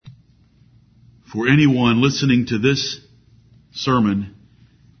for anyone listening to this sermon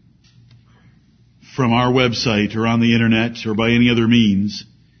from our website or on the internet or by any other means,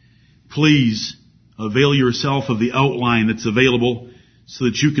 please avail yourself of the outline that's available so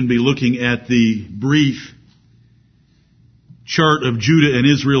that you can be looking at the brief chart of Judah and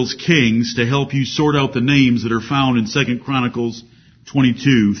Israel's kings to help you sort out the names that are found in 2 Chronicles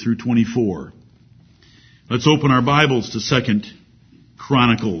 22 through 24. Let's open our Bibles to 2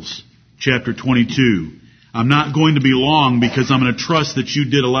 Chronicles chapter 22. I'm not going to be long because I'm going to trust that you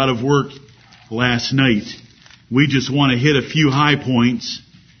did a lot of work last night. We just want to hit a few high points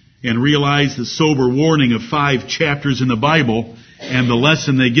and realize the sober warning of 5 chapters in the Bible and the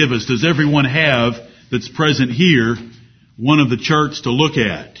lesson they give us. Does everyone have, that's present here, one of the charts to look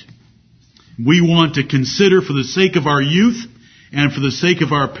at? We want to consider, for the sake of our youth and for the sake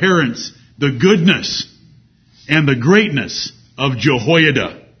of our parents, the goodness and the greatness of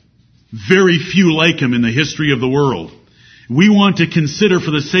Jehoiada. Very few like him in the history of the world. We want to consider,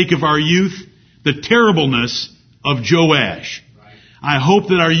 for the sake of our youth, the terribleness of Joash. I hope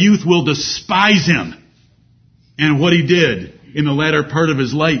that our youth will despise him and what he did in the latter part of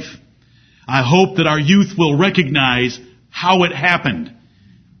his life. I hope that our youth will recognize how it happened.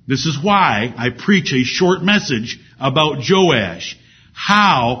 This is why I preach a short message about Joash.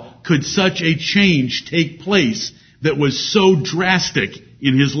 How could such a change take place that was so drastic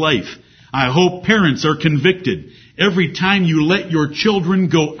in his life? I hope parents are convicted every time you let your children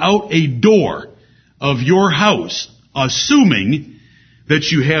go out a door of your house, assuming that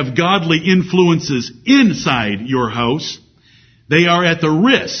you have godly influences inside your house. They are at the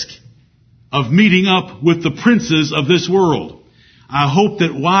risk of meeting up with the princes of this world. I hope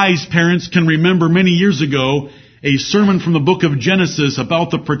that wise parents can remember many years ago a sermon from the book of Genesis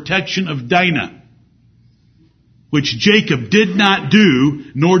about the protection of Dinah, which Jacob did not do,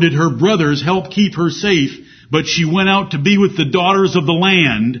 nor did her brothers help keep her safe, but she went out to be with the daughters of the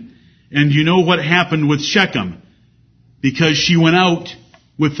land, and you know what happened with Shechem, because she went out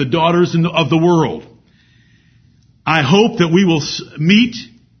with the daughters of the world. I hope that we will meet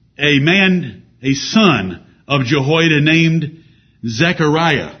a son of Jehoiada named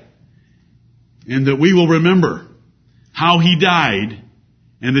Zechariah, and that we will remember how he died,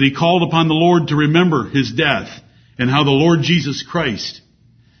 and that he called upon the Lord to remember his death, and how the Lord Jesus Christ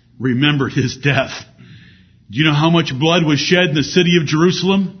remembered his death. Do you know how much blood was shed in the city of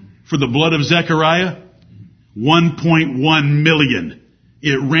Jerusalem for the blood of Zechariah? 1.1 million.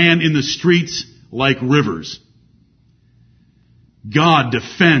 It ran in the streets like rivers. God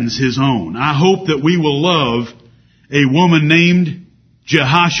defends his own. I hope that we will love a woman named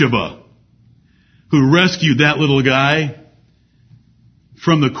Jehosheba, who rescued that little guy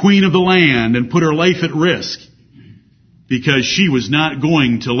from the queen of the land and put her life at risk, because she was not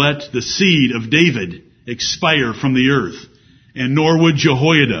going to let the seed of David expire from the earth, and nor would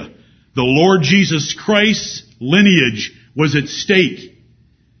Jehoiada. The Lord Jesus Christ's lineage was at stake,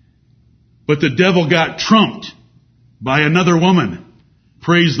 but the devil got trumped by another woman,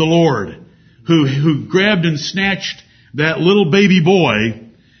 praise the Lord, who grabbed and snatched that little baby boy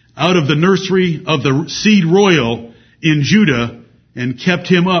out of the nursery of the seed royal in Judah and kept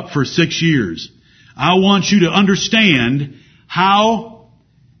him up for 6 years. I want you to understand how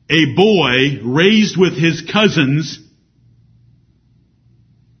a boy raised with his cousins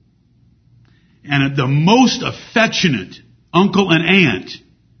and the most affectionate uncle and aunt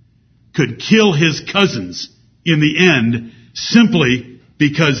could kill his cousins in the end simply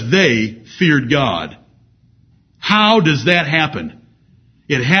because they feared God. How does that happen?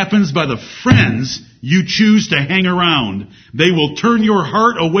 It happens by the friends you choose to hang around. They will turn your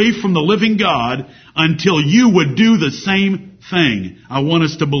heart away from the living God until you would do the same thing. I want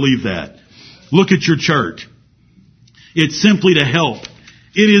us to believe that. Look at your chart. It's simply to help.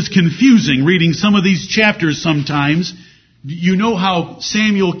 It is confusing reading some of these chapters sometimes. You know how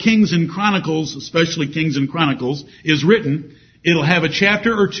Samuel, Kings and Chronicles, especially Kings and Chronicles, is written. It'll have a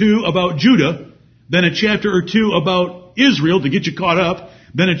chapter or two about Judah, then a chapter or two about Israel to get you caught up,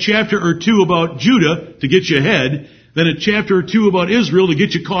 then a chapter or two about Judah to get you ahead, then a chapter or two about Israel to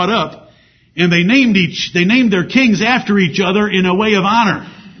get you caught up. And they named their kings after each other in a way of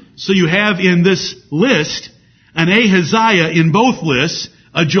honor. So you have in this list an Ahaziah in both lists,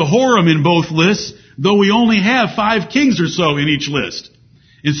 a Jehoram in both lists, though we only have 5 kings or so in each list.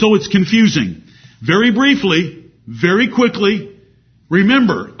 And so it's confusing. Very briefly, very quickly,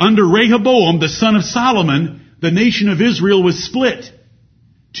 remember, under Rehoboam, the son of Solomon, the nation of Israel was split.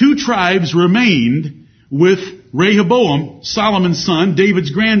 2 tribes remained with Rehoboam, Solomon's son,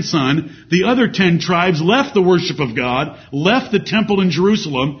 David's grandson, the other 10 tribes left the worship of God, left the temple in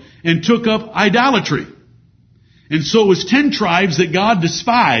Jerusalem, and took up idolatry. And so it was 10 tribes that God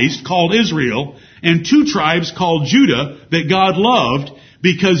despised, called Israel, and 2 tribes called Judah that God loved,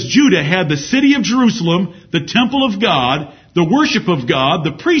 because Judah had the city of Jerusalem, the temple of God, the worship of God,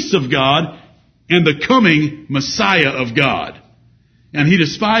 the priests of God, and the coming Messiah of God. And he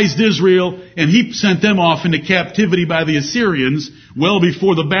despised Israel, and he sent them off into captivity by the Assyrians well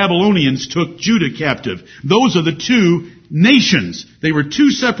before the Babylonians took Judah captive. Those are the 2 nations. They were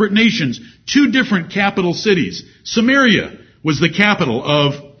 2 separate nations, 2 different capital cities. Samaria was the capital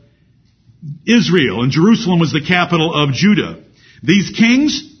of Israel, and Jerusalem was the capital of Judah. These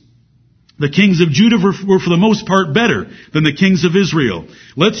kings, the kings of Judah, were for the most part better than the kings of Israel.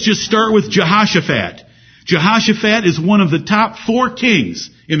 Let's just start with Jehoshaphat. Jehoshaphat is one of the top 4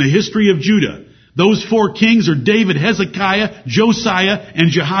 kings in the history of Judah. Those 4 kings are David, Hezekiah, Josiah, and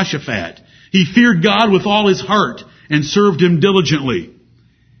Jehoshaphat. He feared God with all his heart and served him diligently.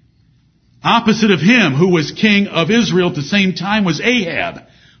 Opposite of him, who was king of Israel at the same time, was Ahab,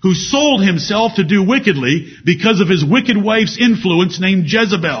 who sold himself to do wickedly because of his wicked wife's influence named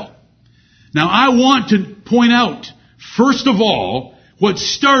Jezebel. Now I want to point out, first of all, what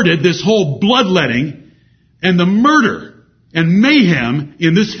started this whole bloodletting and the murder and mayhem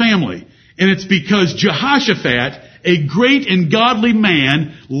in this family. And it's because Jehoshaphat, a great and godly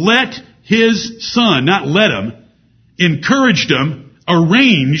man, let his son, not let him, encouraged him,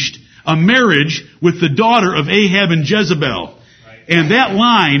 arranged a marriage with the daughter of Ahab and Jezebel. And that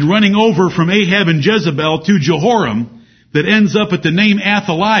line running over from Ahab and Jezebel to Jehoram that ends up at the name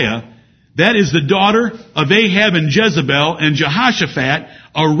Athaliah, that is the daughter of Ahab and Jezebel, and Jehoshaphat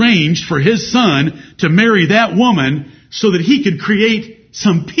arranged for his son to marry that woman so that he could create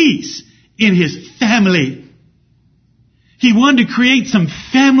some peace in his family. He wanted to create some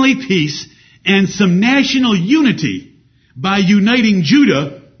family peace and some national unity by uniting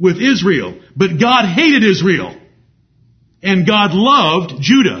Judah with Israel. But God hated Israel, and God loved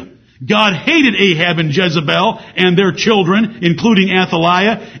Judah. God hated Ahab and Jezebel and their children, including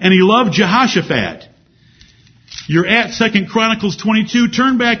Athaliah, and he loved Jehoshaphat. You're at 2 Chronicles 22.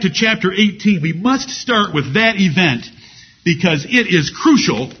 Turn back to chapter 18. We must start with that event because it is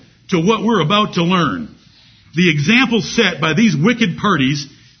crucial to what we're about to learn. The example set by these wicked parties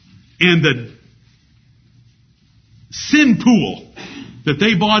and the sin pool that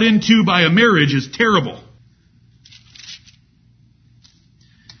they bought into by a marriage is terrible.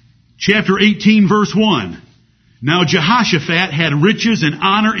 Chapter 18, verse 1. Now Jehoshaphat had riches and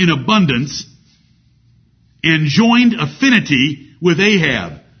honor in abundance and joined affinity with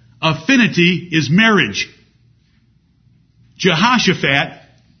Ahab. Affinity is marriage. Jehoshaphat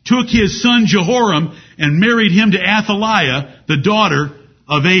took his son Jehoram and married him to Athaliah, the daughter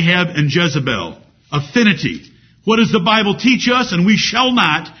of Ahab and Jezebel. Affinity. What does the Bible teach us? And we shall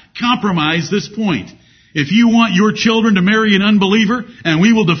not compromise this point. If you want your children to marry an unbeliever, and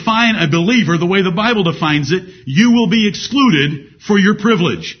we will define a believer the way the Bible defines it, you will be excluded for your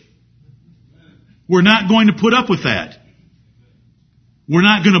privilege. We're not going to put up with that. We're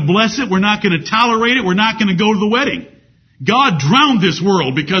not going to bless it. We're not going to tolerate it. We're not going to go to the wedding. God drowned this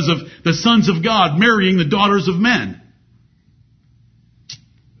world because of the sons of God marrying the daughters of men.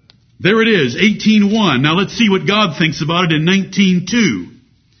 There it is, 18:1. Now let's see what God thinks about it in 19:2.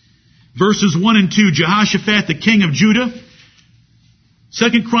 Verses 1 and 2, Jehoshaphat, the king of Judah.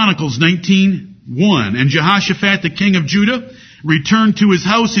 2 Chronicles 19:1. And Jehoshaphat, the king of Judah, returned to his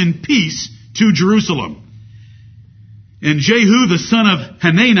house in peace to Jerusalem. And Jehu, the son of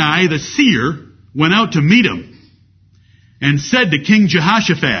Hanani, the seer, went out to meet him and said to King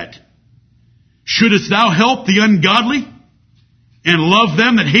Jehoshaphat, shouldest thou help the ungodly and love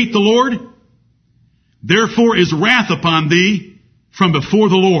them that hate the Lord? Therefore is wrath upon thee from before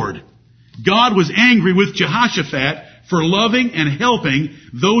the Lord. God was angry with Jehoshaphat for loving and helping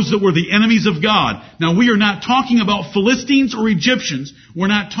those that were the enemies of God. Now we are not talking about Philistines or Egyptians. We're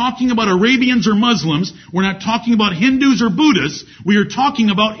not talking about Arabians or Muslims. We're not talking about Hindus or Buddhists. We are talking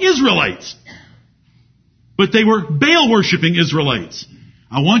about Israelites. But they were Baal-worshipping Israelites.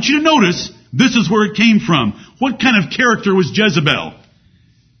 I want you to notice this is where it came from. What kind of character was Jezebel?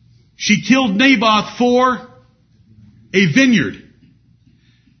 She killed Naboth for a vineyard.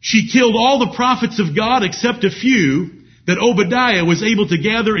 She killed all the prophets of God except a few that Obadiah was able to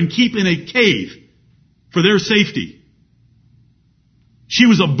gather and keep in a cave for their safety. She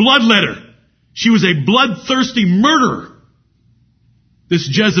was a bloodletter. She was a bloodthirsty murderer, this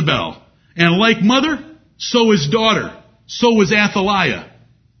Jezebel. And like mother, so is daughter. So was Athaliah,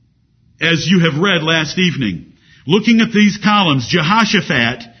 as you have read last evening. Looking at these columns,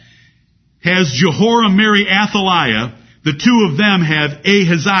 Jehoshaphat has Jehoram marry Athaliah. The two of them have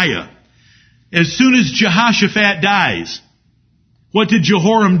Ahaziah. As soon as Jehoshaphat dies, what did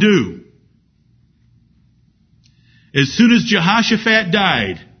Jehoram do? As soon as Jehoshaphat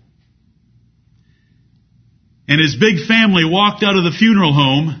died, and his big family walked out of the funeral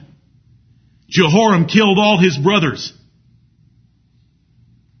home, Jehoram killed all his brothers.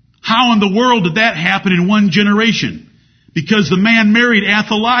 How in the world did that happen in one generation? Because the man married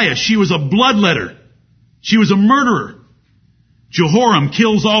Athaliah. She was a bloodletter. She was a murderer. Jehoram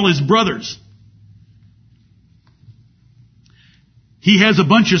kills all his brothers. He has a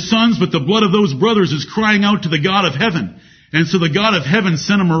bunch of sons, but the blood of those brothers is crying out to the God of heaven. And so the God of heaven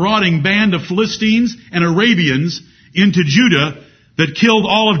sent a marauding band of Philistines and Arabians into Judah that killed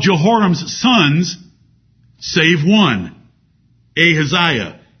all of Jehoram's sons, save one,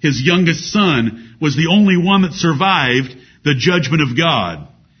 Ahaziah. His youngest son was the only one that survived the judgment of God.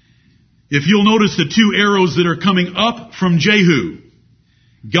 If you'll notice the two arrows that are coming up from Jehu,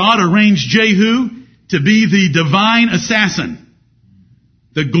 God arranged Jehu to be the divine assassin,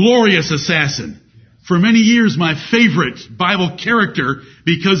 the glorious assassin. For many years, my favorite Bible character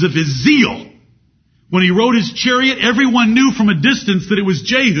because of his zeal. When he rode his chariot, everyone knew from a distance that it was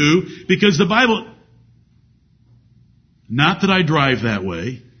Jehu because the Bible... Not that I drive that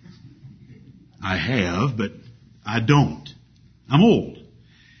way. I have, but I don't. I'm old.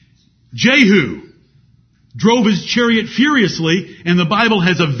 Jehu drove his chariot furiously, and the Bible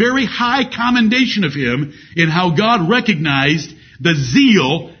has a very high commendation of him in how God recognized the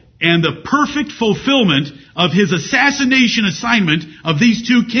zeal and the perfect fulfillment of his assassination assignment of these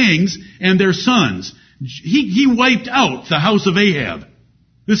two kings and their sons. He wiped out the house of Ahab.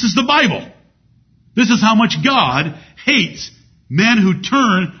 This is the Bible. This is how much God hates men who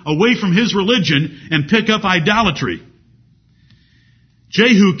turn away from his religion and pick up idolatry.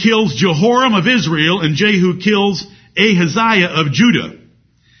 Jehu kills Jehoram of Israel, and Jehu kills Ahaziah of Judah.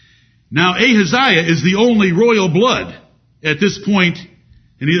 Now, Ahaziah is the only royal blood at this point,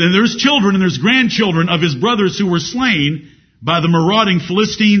 and there's children and there's grandchildren of his brothers who were slain by the marauding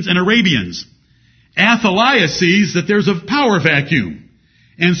Philistines and Arabians. Athaliah sees that there's a power vacuum,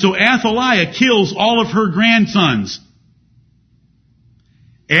 and so Athaliah kills all of her grandsons.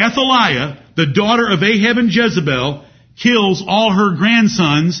 Athaliah, the daughter of Ahab and Jezebel, kills all her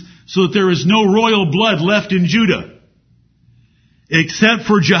grandsons so that there is no royal blood left in Judah. Except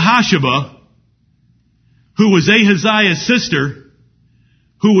for Jehosheba, who was Ahaziah's sister,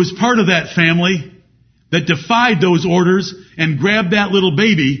 who was part of that family that defied those orders and grabbed that little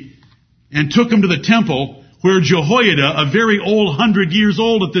baby and took him to the temple where Jehoiada, a very old, 100 years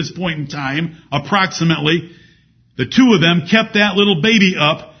old at this point in time, approximately, the two of them kept that little baby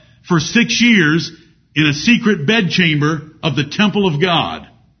up for 6 years in a secret bedchamber of the temple of God.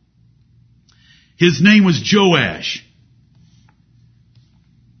 His name was Joash.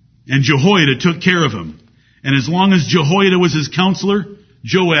 And Jehoiada took care of him. And as long as Jehoiada was his counselor,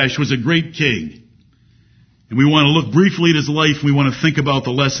 Joash was a great king. And we want to look briefly at his life, and we want to think about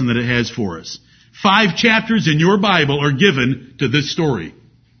the lesson that it has for us. 5 chapters in your Bible are given to this story.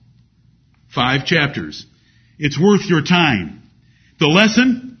 5 chapters. It's worth your time. The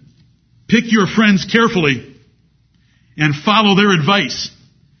lesson: pick your friends carefully and follow their advice,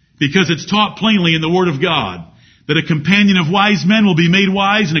 because it's taught plainly in the Word of God that a companion of wise men will be made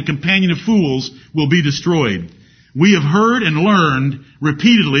wise and a companion of fools will be destroyed. We have heard and learned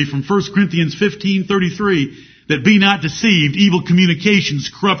repeatedly from 1 Corinthians 15:33 that be not deceived, evil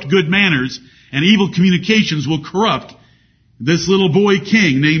communications corrupt good manners, and evil communications will corrupt this little boy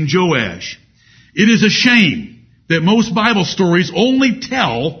king named Joash. It is a shame that most Bible stories only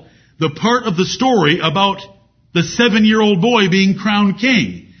tell the part of the story about the 7-year-old boy being crowned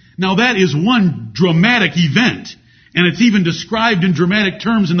king. Now that is one dramatic event, and it's even described in dramatic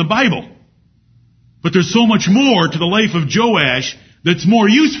terms in the Bible. But there's so much more to the life of Joash that's more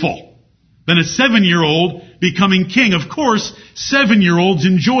useful than a 7-year-old becoming king. Of course, 7-year-olds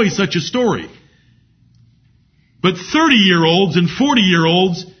enjoy such a story. But 30-year-olds and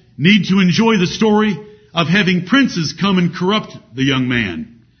 40-year-olds need to enjoy the story of having princes come and corrupt the young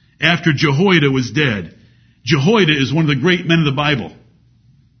man after Jehoiada was dead. Jehoiada is one of the great men of the Bible.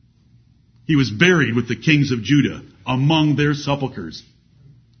 He was buried with the kings of Judah among their sepulchres.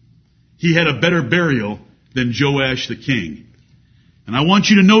 He had a better burial than Joash the king. And I want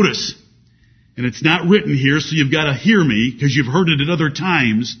you to notice, and it's not written here, so you've got to hear me because you've heard it at other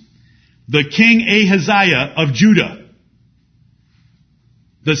times, the king Ahaziah of Judah,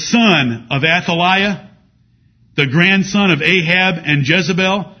 the son of Athaliah, the grandson of Ahab and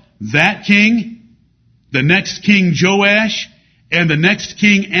Jezebel, that king the next king Joash, and the next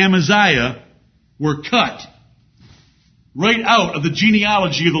king Amaziah were cut right out of the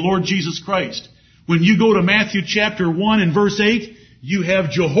genealogy of the Lord Jesus Christ. When you go to Matthew chapter 1 and verse 8, you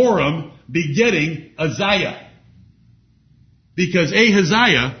have Jehoram begetting Uzziah. Because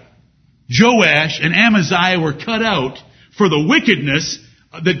Ahaziah, Joash, and Amaziah were cut out for the wickedness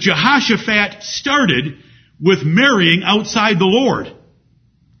that Jehoshaphat started with marrying outside the Lord.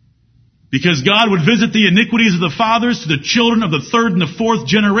 Because God would visit the iniquities of the fathers to the children of the third and the fourth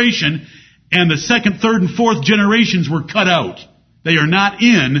generation, and the second, third, and fourth generations were cut out. They are not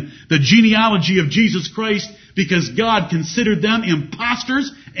in the genealogy of Jesus Christ because God considered them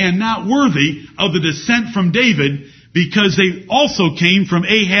impostors and not worthy of the descent from David, because they also came from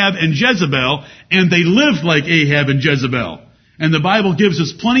Ahab and Jezebel, and they lived like Ahab and Jezebel. And the Bible gives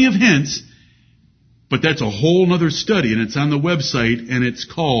us plenty of hints, but that's a whole other study, and it's on the website, and it's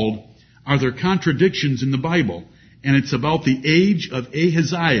called, Are There Contradictions in the Bible? And it's about the age of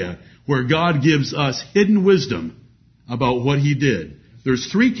Ahaziah, where God gives us hidden wisdom about what he did. There's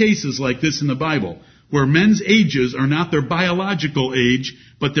 3 cases like this in the Bible, where men's ages are not their biological age,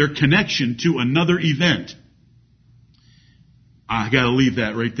 but their connection to another event. I gotta leave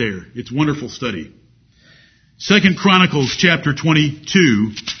that right there. It's wonderful study. 2 Chronicles chapter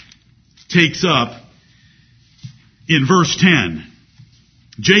 22 takes up in verse 10.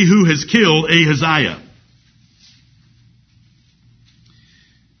 Jehu has killed Ahaziah.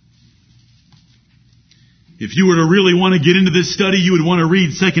 If you were to really want to get into this study, you would want to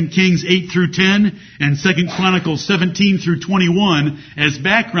read 2 Kings 8 through 10 and 2 Chronicles 17 through 21 as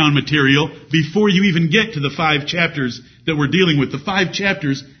background material before you even get to the 5 chapters that we're dealing with. The 5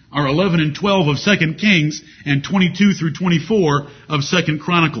 chapters are 11 and 12 of 2 Kings and 22 through 24 of 2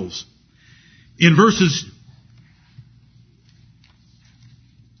 Chronicles. In verses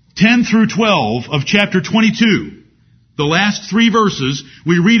 10 through 12 of chapter 22, the last 3 verses,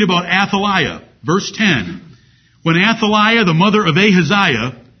 we read about Athaliah. Verse 10. When Athaliah, the mother of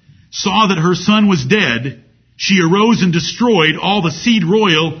Ahaziah, saw that her son was dead, she arose and destroyed all the seed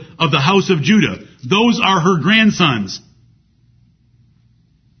royal of the house of Judah. Those are her grandsons.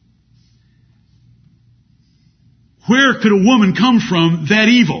 Where could a woman come from that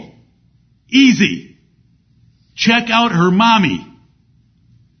evil? Easy. Check out her mommy.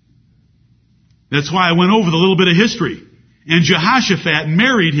 That's why I went over the little bit of history. And Jehoshaphat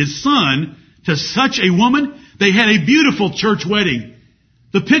married his son to such a woman. They had a beautiful church wedding.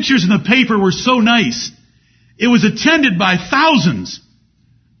 The pictures in the paper were so nice. It was attended by thousands.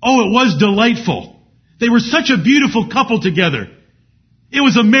 Oh, it was delightful. They were such a beautiful couple together. It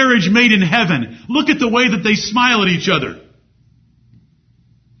was a marriage made in heaven. Look at the way that they smile at each other.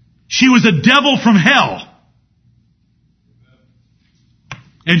 She was a devil from hell.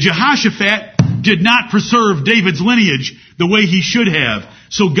 And Jehoshaphat did not preserve David's lineage the way he should have.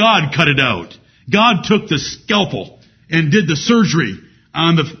 So God cut it out. God took the scalpel and did the surgery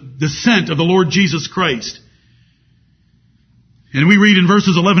on the descent of the Lord Jesus Christ. And we read in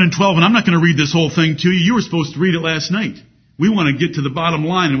verses 11 and 12, and I'm not going to read this whole thing to you. You were supposed to read it last night. We want to get to the bottom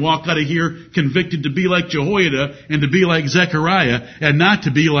line and walk out of here convicted to be like Jehoiada and to be like Zechariah and not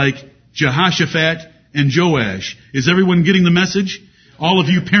to be like Jehoshaphat and Joash. Is everyone getting the message? All of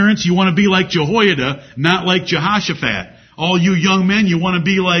you parents, you want to be like Jehoiada, not like Jehoshaphat. All you young men, you want to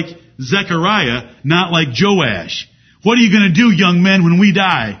be like Zechariah, not like Joash. What are you going to do, young men, when we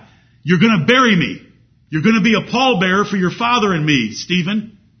die? You're going to bury me. You're going to be a pallbearer for your father and me,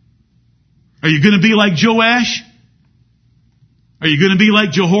 Stephen. Are you going to be like Joash? Are you going to be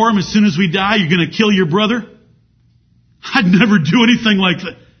like Jehoram? As soon as we die, you're going to kill your brother? I'd never do anything like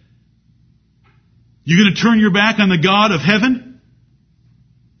that. You're going to turn your back on the God of heaven?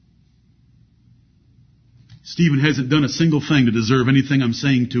 Stephen hasn't done a single thing to deserve anything I'm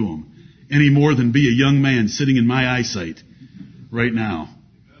saying to him, any more than be a young man sitting in my eyesight right now.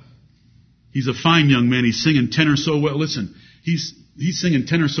 He's a fine young man. He's singing tenor so well. Listen, he's singing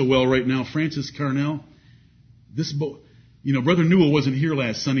tenor so well right now. Francis Carnell, Brother Newell wasn't here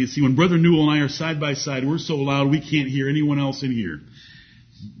last Sunday. See, when Brother Newell and I are side by side, we're so loud we can't hear anyone else in here.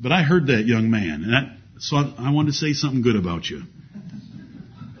 But I heard that young man, and so I wanted to say something good about you.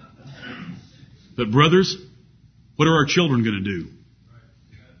 But brothers, what are our children going to do?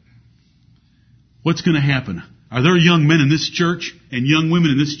 What's going to happen? Are there young men in this church and young women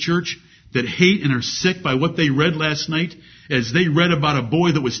in this church that hate and are sick by what they read last night as they read about a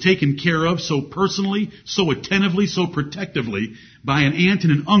boy that was taken care of so personally, so attentively, so protectively by an aunt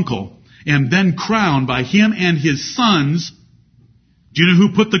and an uncle, and then crowned by him and his sons? Do you know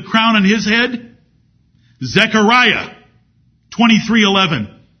who put the crown on his head? Zechariah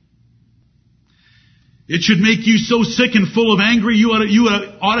 23:11. It should make you so sick and full of anger, you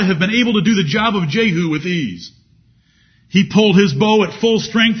ought to have been able to do the job of Jehu with ease. He pulled his bow at full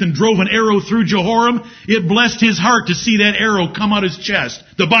strength and drove an arrow through Jehoram. It blessed his heart to see that arrow come out his chest.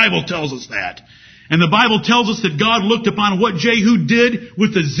 The Bible tells us that. And the Bible tells us that God looked upon what Jehu did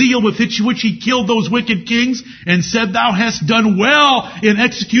with the zeal with which he killed those wicked kings and said, "Thou hast done well in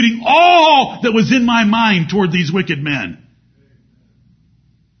executing all that was in my mind toward these wicked men."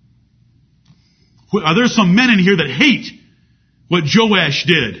 Are there some men in here that hate what Joash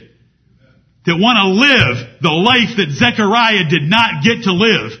did? That want to live the life that Zechariah did not get to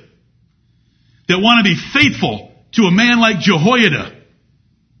live? That want to be faithful to a man like Jehoiada?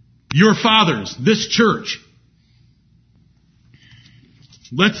 Your fathers, this church.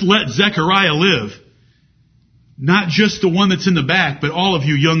 Let's let Zechariah live. Not just the one that's in the back, but all of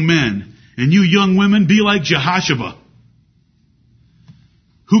you young men. And you young women, be like Jehoshaphat.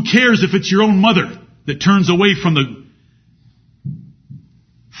 Who cares if it's your own mother that turns away from the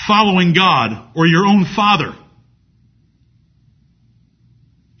following God, or your own father?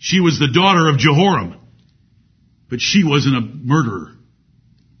 She was the daughter of Jehoram, but she wasn't a murderer.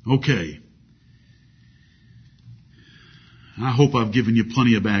 Okay. I hope I've given you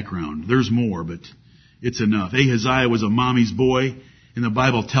plenty of background. There's more, but it's enough. Ahaziah was a mommy's boy, and the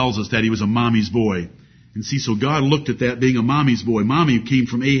Bible tells us that he was a mommy's boy. And see, so God looked at that being a mommy's boy. Mommy came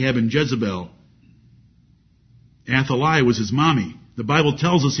from Ahab and Jezebel. Athaliah was his mommy. The Bible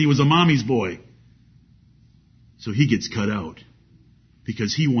tells us he was a mommy's boy. So he gets cut out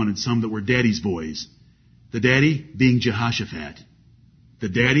because he wanted some that were daddy's boys. The daddy being Jehoshaphat. The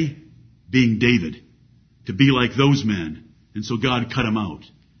daddy being David. To be like those men. And so God cut him out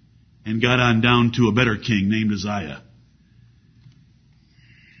and got on down to a better king named Uzziah.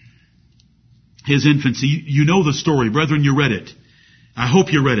 His infancy, you know the story. Brethren, you read it. I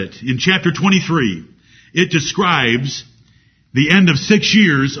hope you read it. In chapter 23, it describes the end of 6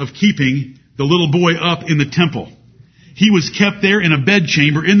 years of keeping the little boy up in the temple. He was kept there in a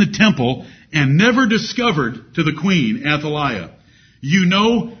bedchamber in the temple and never discovered to the queen, Athaliah. You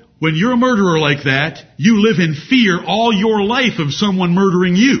know, when you're a murderer like that, you live in fear all your life of someone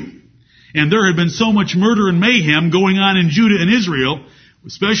murdering you. And there had been so much murder and mayhem going on in Judah and Israel,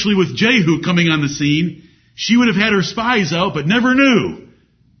 especially with Jehu coming on the scene, she would have had her spies out but never knew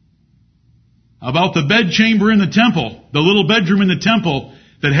about the bedchamber in the temple, the little bedroom in the temple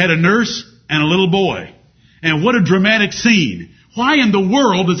that had a nurse and a little boy. And what a dramatic scene. Why in the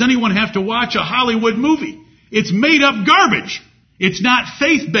world does anyone have to watch a Hollywood movie? It's made up garbage. It's not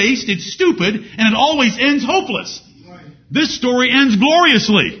faith-based, it's stupid, and it always ends hopeless. This story ends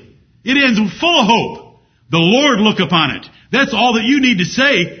gloriously. It ends full of hope. The Lord look upon it. That's all that you need to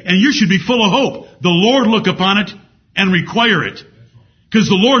say, and you should be full of hope. The Lord look upon it and require it. Because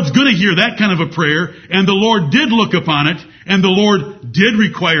the Lord's going to hear that kind of a prayer, and the Lord did look upon it, and the Lord did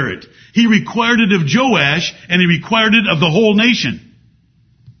require it. He required it of Joash, and he required it of the whole nation.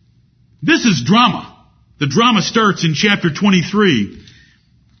 This is drama. The drama starts in chapter 23.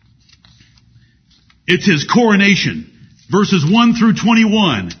 It's his coronation. Verses 1 through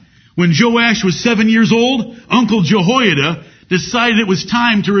 21. When Joash was 7 years old, Uncle Jehoiada decided it was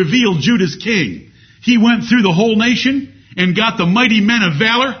time to reveal Judah's king. He went through the whole nation and got the mighty men of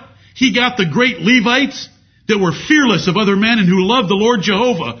valor. He got the great Levites that were fearless of other men and who loved the Lord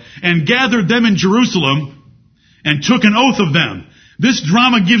Jehovah and gathered them in Jerusalem and took an oath of them. This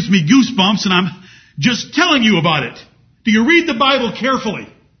drama gives me goosebumps and I'm just telling you about it. Do you read the Bible carefully?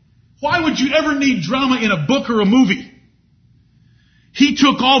 Why would you ever need drama in a book or a movie? He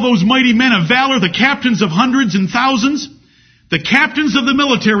took all those mighty men of valor, the captains of hundreds and thousands, the captains of the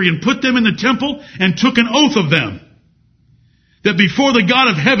military, and put them in the temple and took an oath of them. That before the God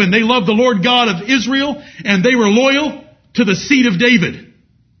of heaven, they loved the Lord God of Israel, and they were loyal to the seed of David.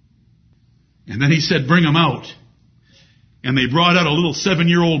 And then he said, bring them out. And they brought out a little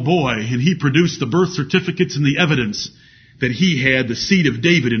 7-year-old boy, and he produced the birth certificates and the evidence that he had the seed of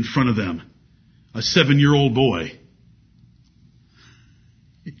David in front of them. A 7-year-old boy.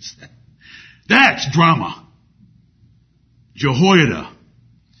 That's drama. Jehoiada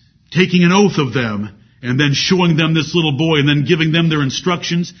taking an oath of them and then showing them this little boy and then giving them their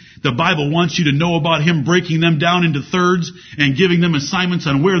instructions. The Bible wants you to know about him breaking them down into thirds and giving them assignments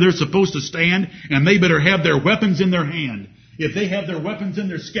on where they're supposed to stand, and they better have their weapons in their hand. If they have their weapons in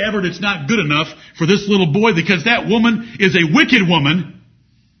their scabbard, it's not good enough for this little boy, because that woman is a wicked woman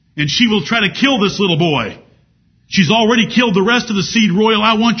and she will try to kill this little boy. She's already killed the rest of the seed royal.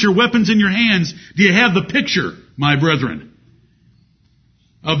 I want your weapons in your hands. Do you have the picture, my brethren?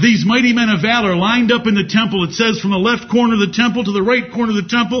 of these mighty men of valor lined up in the temple. It says from the left corner of the temple to the right corner of the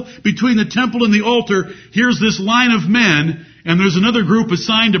temple, between the temple and the altar, here's this line of men, and there's another group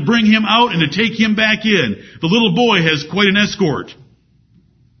assigned to bring him out and to take him back in. The little boy has quite an escort.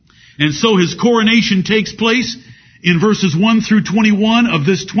 And so his coronation takes place in verses 1 through 21 of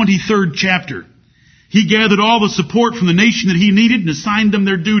this 23rd chapter. He gathered all the support from the nation that he needed and assigned them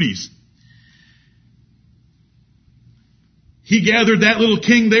their duties. He gathered that little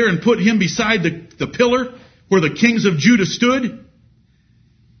king there and put him beside the pillar where the kings of Judah stood.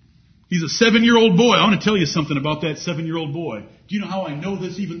 He's a 7-year-old boy. I want to tell you something about that 7-year-old boy. Do you know how I know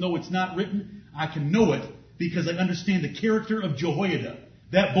this even though it's not written? I can know it because I understand the character of Jehoiada.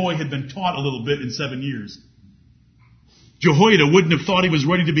 That boy had been taught a little bit in 7 years. Jehoiada wouldn't have thought he was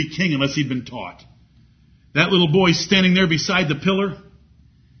ready to be king unless he'd been taught. That little boy's standing there beside the pillar,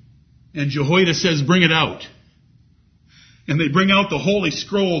 and Jehoiada says, "Bring it out." And they bring out the holy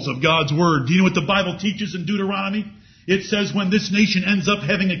scrolls of God's Word. Do you know what the Bible teaches in Deuteronomy? It says when this nation ends up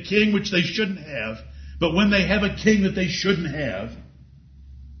having a king, which they shouldn't have, but when they have a king that they shouldn't have,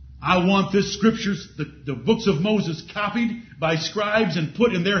 I want this scriptures, the books of Moses, copied by scribes and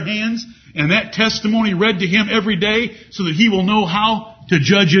put in their hands, and that testimony read to him every day so that he will know how to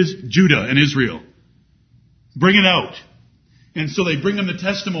judge Judah and Israel. Bring it out. And so they bring him the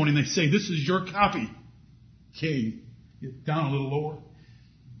testimony and they say, "This is your copy, king." Get down a little lower.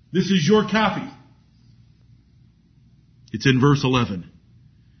 This is your copy. It's in verse 11.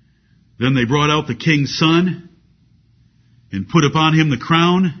 Then they brought out the king's son and put upon him the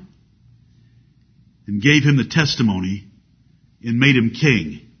crown and gave him the testimony and made him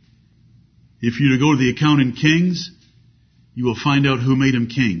king. If you're to go to the account in Kings, you will find out who made him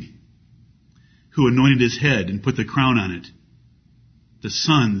king, who anointed his head and put the crown on it. The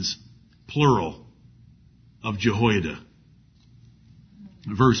sons, plural, of Jehoiada.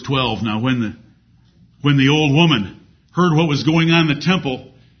 Verse 12, now when the old woman heard what was going on in the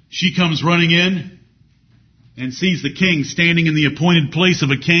temple, she comes running in and sees the king standing in the appointed place of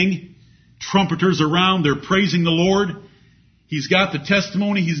a king. Trumpeters around, they're praising the Lord. He's got the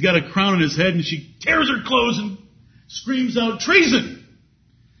testimony, he's got a crown on his head, and she tears her clothes and screams out, "Treason!"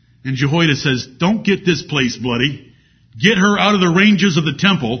 And Jehoiada says, "Don't get this place bloody. Get her out of the ranges of the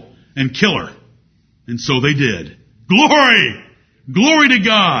temple and kill her." And so they did. Glory! Glory to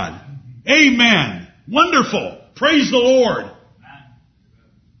God! Amen! Wonderful! Praise the Lord!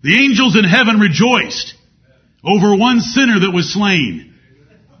 The angels in heaven rejoiced over one sinner that was slain.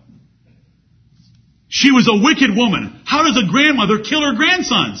 She was a wicked woman. How does a grandmother kill her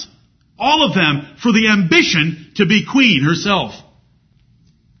grandsons? All of them for the ambition to be queen herself.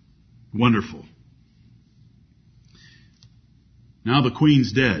 Wonderful. Now the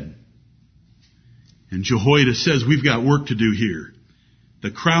queen's dead. And Jehoiada says, we've got work to do here.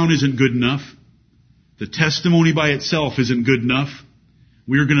 The crown isn't good enough. The testimony by itself isn't good enough.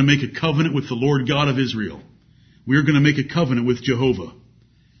 We are going to make a covenant with the Lord God of Israel. We are going to make a covenant with Jehovah.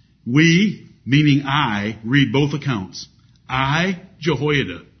 We, meaning I, read both accounts. I,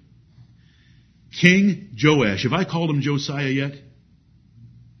 Jehoiada. King Joash. Have I called him Josiah yet?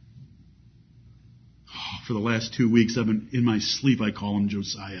 For the last 2 weeks, I've been in my sleep, I call him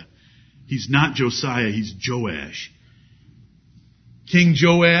Josiah. He's not Josiah, he's Joash. King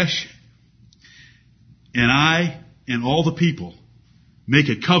Joash and I and all the people make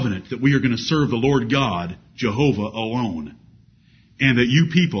a covenant that we are going to serve the Lord God, Jehovah, alone. And that you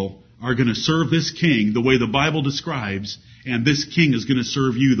people are going to serve this king the way the Bible describes, and this king is going to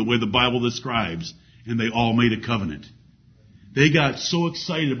serve you the way the Bible describes. And they all made a covenant. They got so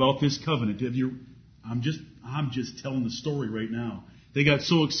excited about this covenant. I'm just telling the story right now. They got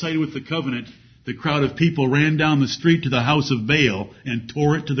so excited with the covenant, the crowd of people ran down the street to the house of Baal and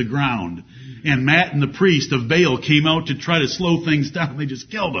tore it to the ground. And Matt and the priest of Baal came out to try to slow things down. They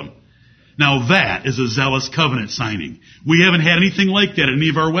just killed them. Now that is a zealous covenant signing. We haven't had anything like that at any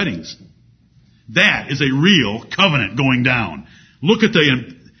of our weddings. That is a real covenant going down. Look at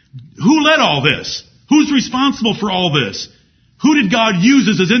who led all this? Who's responsible for all this? Who did God use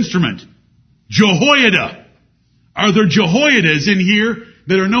as his instrument? Jehoiada. Are there Jehoiadas in here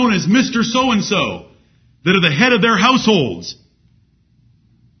that are known as Mr. So-and-so, that are the head of their households?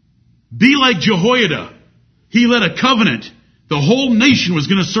 Be like Jehoiada. He led a covenant. The whole nation was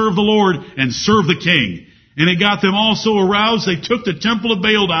going to serve the Lord and serve the king. And it got them all so aroused, they took the temple of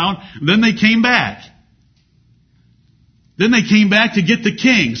Baal down, and then they came back. Then they came back to get the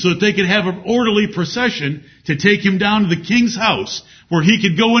king so that they could have an orderly procession to take him down to the king's house where he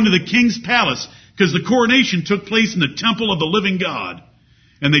could go into the king's palace, because the coronation took place in the temple of the living God.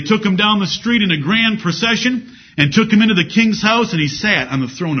 And they took him down the street in a grand procession, and took him into the king's house, and he sat on the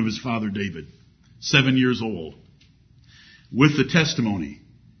throne of his father David, 7 years old, with the testimony,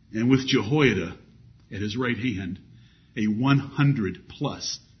 and with Jehoiada at his right hand, a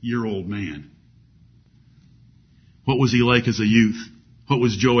 100-plus-year-old man. What was he like as a youth? What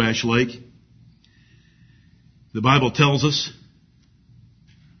was Joash like? The Bible tells us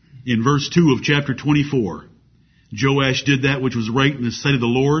in verse 2 of chapter 24, Joash did that which was right in the sight of the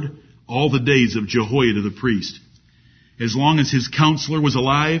Lord all the days of Jehoiada the priest. As long as his counselor was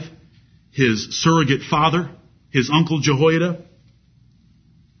alive, his surrogate father, his uncle Jehoiada,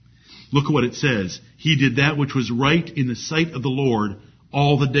 look at what it says. He did that which was right in the sight of the Lord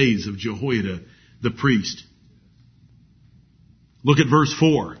all the days of Jehoiada the priest. Look at verse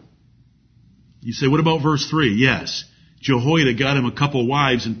 4. You say, what about verse 3? Yes, Jehoiada got him a couple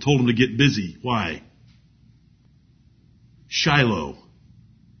wives and told him to get busy. Why? Shiloh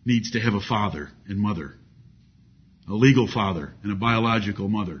needs to have a father and mother. A legal father and a biological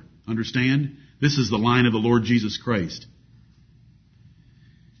mother. Understand? This is the line of the Lord Jesus Christ.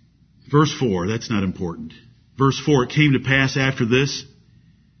 Verse 4, that's not important. Verse 4, it came to pass after this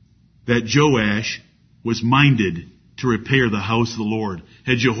that Joash was minded to repair the house of the Lord.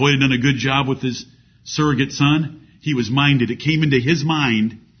 Had Jehoiada done a good job with his surrogate son? He was minded. It came into his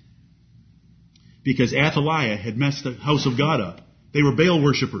mind because Athaliah had messed the house of God up. They were Baal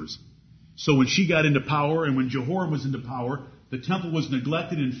worshippers. So when she got into power and when Jehoram was into power, the temple was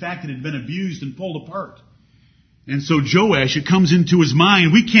neglected. In fact, it had been abused and pulled apart. And so Joash, it comes into his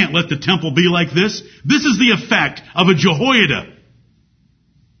mind, we can't let the temple be like this. This is the effect of a Jehoiada.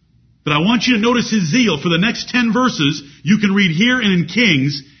 But I want you to notice his zeal. For the next 10 verses, you can read here and in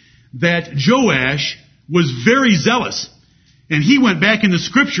Kings that Joash was very zealous. And he went back in the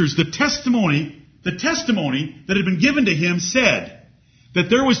scriptures. The testimony that had been given to him said that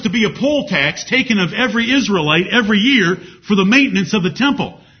there was to be a poll tax taken of every Israelite every year for the maintenance of the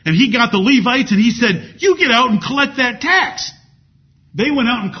temple. And he got the Levites and he said, you get out and collect that tax. They went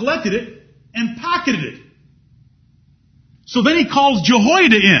out and collected it and pocketed it. So then he calls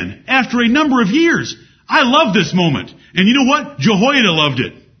Jehoiada in after a number of years. I love this moment. And you know what? Jehoiada loved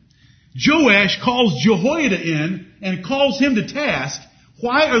it. Joash calls Jehoiada in and calls him to task.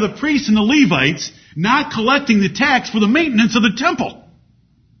 Why are the priests and the Levites not collecting the tax for the maintenance of the temple?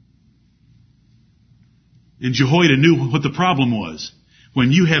 And Jehoiada knew what the problem was.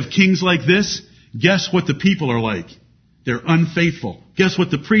 When you have kings like this, guess what the people are like? They're unfaithful. Guess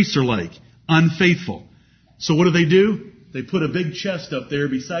what the priests are like? Unfaithful. So what do? They put a big chest up there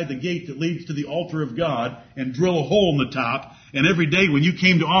beside the gate that leads to the altar of God and drill a hole in the top. And every day when you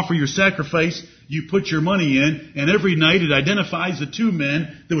came to offer your sacrifice, you put your money in. And every night it identifies the two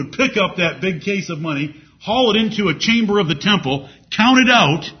men that would pick up that big case of money, haul it into a chamber of the temple, count it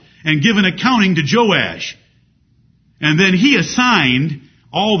out, and give an accounting to Joash. And then he assigned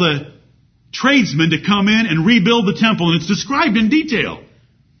all the tradesmen to come in and rebuild the temple. And it's described in detail.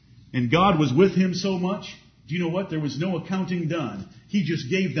 And God was with him so much. Do you know what? There was no accounting done. He just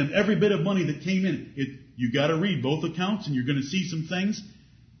gave them every bit of money that came in. You got to read both accounts and you're going to see some things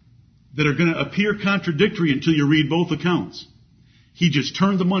that are going to appear contradictory until you read both accounts. He just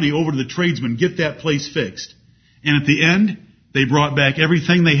turned the money over to the tradesmen, get that place fixed. And at the end, they brought back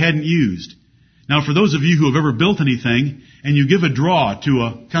everything they hadn't used. Now, for those of you who have ever built anything and you give a draw to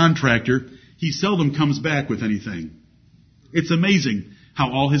a contractor, he seldom comes back with anything. It's amazing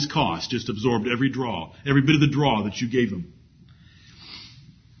how all his costs just absorbed every draw, every bit of the draw that you gave him.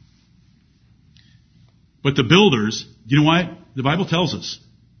 But the builders, you know what? The Bible tells us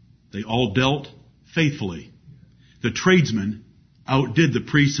they all dealt faithfully. The tradesmen outdid the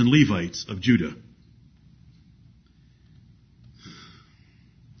priests and Levites of Judah.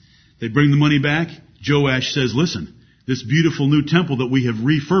 They bring the money back. Joash says, listen, this beautiful new temple that we have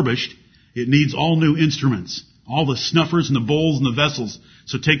refurbished, it needs all new instruments. All the snuffers and the bowls and the vessels.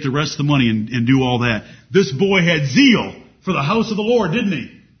 So take the rest of the money and do all that. This boy had zeal for the house of the Lord, didn't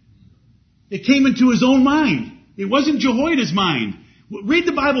he? It came into his own mind. It wasn't Jehoiada's mind. Read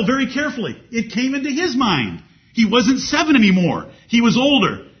the Bible very carefully. It came into his mind. He wasn't 7 anymore. He was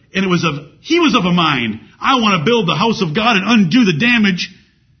older. And he was of a mind. I want to build the house of God and undo the damage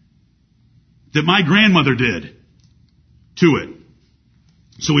that my grandmother did to it.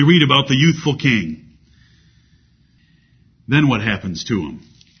 So we read about the youthful king. Then what happens to him?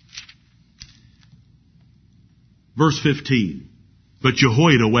 Verse 15. But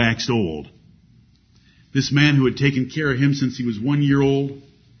Jehoiada waxed old. This man who had taken care of him since he was 1 year old,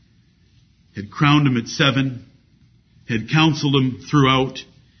 had crowned him at 7, had counseled him throughout.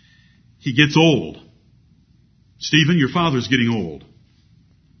 He gets old. Stephen, your father's getting old.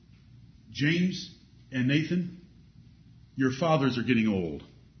 James and Nathan, your fathers are getting old.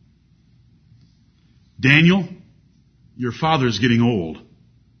 Daniel, your father's getting old.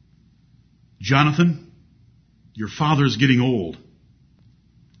 Jonathan, your father's getting old.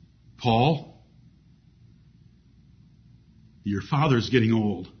 Paul, your father's getting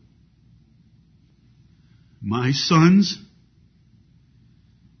old. My sons,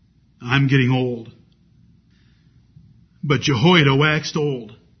 I'm getting old. But Jehoiada waxed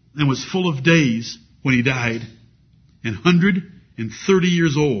old and was full of days when he died. And 130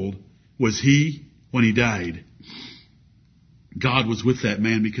 years old was he when he died. God was with that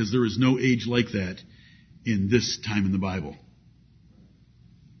man because there is no age like that in this time in the Bible.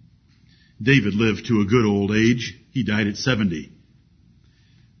 David lived to a good old age. He died at 70.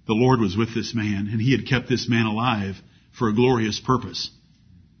 The Lord was with this man, and he had kept this man alive for a glorious purpose.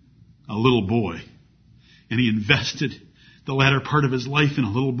 A little boy. And he invested the latter part of his life in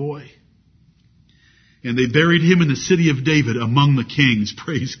a little boy. And they buried him in the city of David among the kings.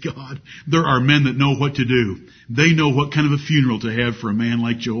 Praise God. There are men that know what to do. They know what kind of a funeral to have for a man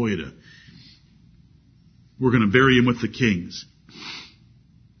like Jehoiada. We're going to bury him with the kings.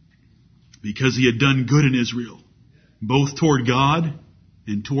 Because he had done good in Israel, both toward God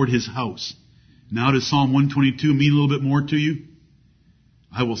and toward his house. Now does Psalm 122 mean a little bit more to you?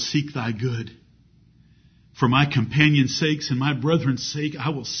 I will seek thy good. For my companions' sakes and my brethren's sake, I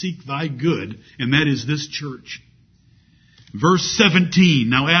will seek thy good. And that is this church. Verse 17.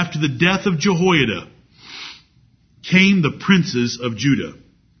 Now after the death of Jehoiada came the princes of Judah.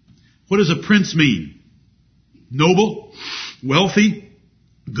 What does a prince mean? Noble, wealthy,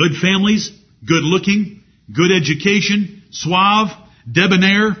 good families, good looking, good education, suave,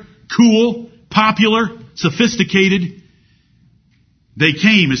 debonair, cool, popular, sophisticated. They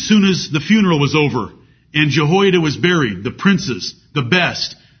came as soon as the funeral was over and Jehoiada was buried. The princes, the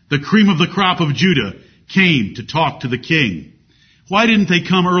best, the cream of the crop of Judah came to talk to the king. Why didn't they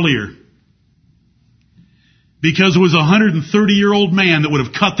come earlier? Because it was a 130-year-old man that would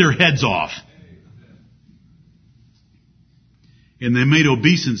have cut their heads off. And they made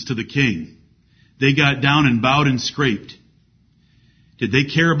obeisance to the king. They got down and bowed and scraped. Did they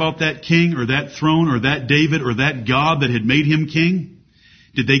care about that king or that throne or that David or that God that had made him king?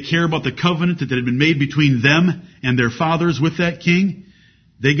 Did they care about the covenant that had been made between them and their fathers with that king?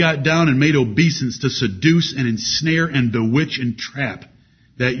 They got down and made obeisance to seduce and ensnare and bewitch and trap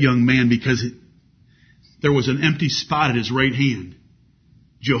that young man because there was an empty spot at his right hand.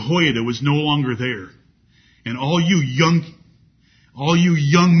 Jehoiada was no longer there. And all you young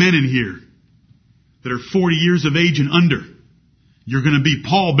men in here that are 40 years of age and under, you're going to be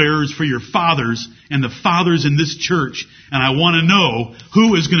pallbearers for your fathers and the fathers in this church. And I want to know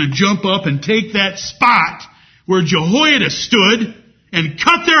who is going to jump up and take that spot where Jehoiada stood and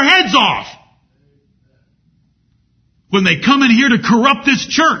cut their heads off when they come in here to corrupt this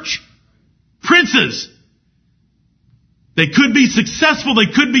church. Princes. They could be successful.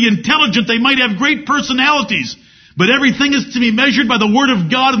 They could be intelligent. They might have great personalities. But everything is to be measured by the Word of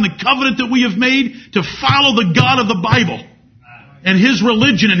God and the covenant that we have made to follow the God of the Bible and His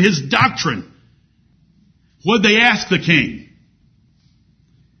religion and His doctrine. What did they ask the king?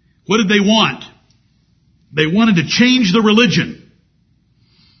 What did they want? They wanted to change the religion.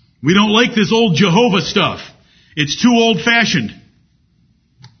 We don't like this old Jehovah stuff. It's too old-fashioned.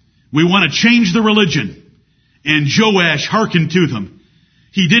 We want to change the religion. And Joash hearkened to them.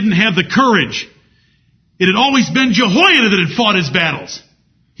 He didn't have the courage. It had always been Jehoiada that had fought his battles.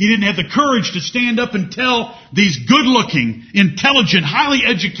 He didn't have the courage to stand up and tell these good-looking, intelligent, highly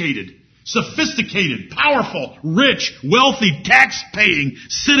educated, sophisticated, powerful, rich, wealthy, tax-paying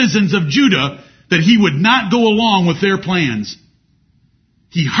citizens of Judah that he would not go along with their plans.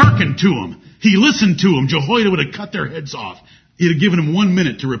 He hearkened to them. He listened to them. Jehoiada would have cut their heads off. He'd have given them 1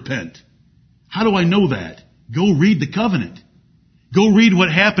 minute to repent. How do I know that? Go read the covenant. Go read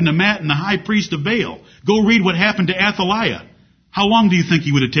what happened to Matt and the high priest of Baal. Go read what happened to Athaliah. How long do you think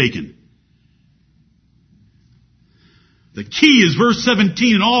he would have taken? The key is verse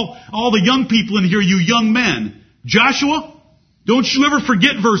 17, and all the young people in here, you young men. Joshua, don't you ever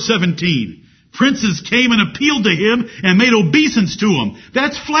forget verse 17. Princes came and appealed to him and made obeisance to him.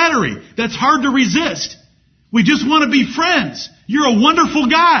 That's flattery. That's hard to resist. We just want to be friends. You're a wonderful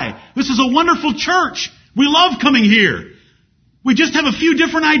guy. This is a wonderful church. We love coming here. We just have a few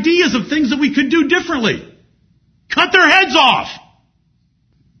different ideas of things that we could do differently. Cut their heads off.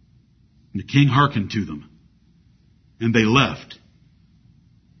 And the king hearkened to them. And they left.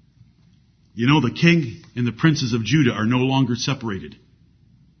 You know, the king and the princes of Judah are no longer separated.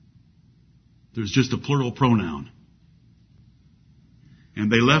 There's just a plural pronoun.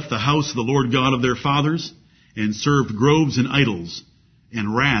 And they left the house of the Lord God of their fathers, and served groves and idols.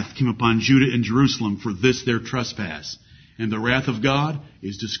 And wrath came upon Judah and Jerusalem for this their trespass. And the wrath of God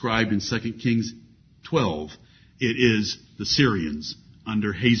is described in 2 Kings 12. It is the Syrians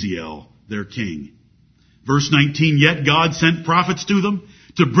under Hazael, their king. Verse 19, yet God sent prophets to them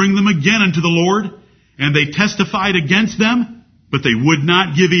to bring them again unto the Lord, and they testified against them, but they would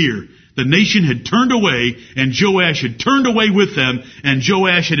not give ear. The nation had turned away, and Joash had turned away with them, and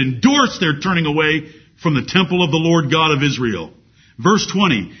Joash had endorsed their turning away from the temple of the Lord God of Israel. Verse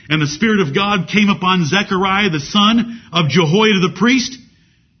 20, and the Spirit of God came upon Zechariah, the son of Jehoiada the priest,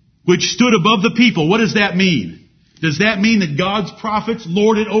 which stood above the people. What does that mean? Does that mean that God's prophets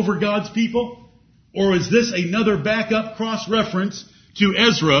lorded over God's people? Or is this another backup cross-reference to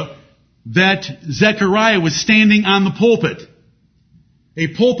Ezra that Zechariah was standing on the pulpit?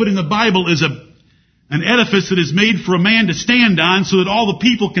 A pulpit in the Bible is an edifice that is made for a man to stand on so that all the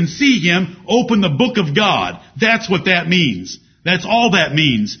people can see him open the book of God. That's what that means. That's all that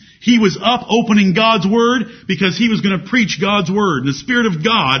means. He was up opening God's Word because he was going to preach God's Word. And the Spirit of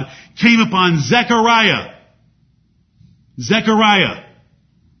God came upon Zechariah. Zechariah,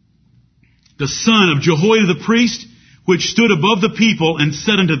 the son of Jehoiada the priest, which stood above the people and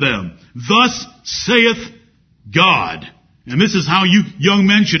said unto them, thus saith God. And this is how you young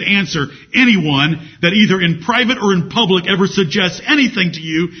men should answer anyone that either in private or in public ever suggests anything to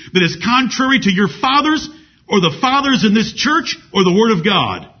you that is contrary to your fathers or the fathers in this church or the Word of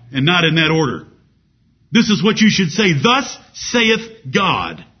God, and not in that order. This is what you should say. Thus saith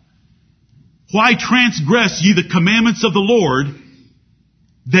God. Why transgress ye the commandments of the Lord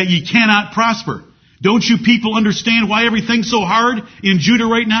that ye cannot prosper? Don't you people understand why everything's so hard in Judah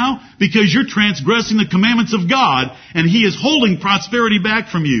right now? Because you're transgressing the commandments of God, and He is holding prosperity back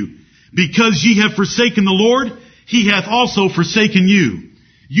from you. Because ye have forsaken the Lord, He hath also forsaken you.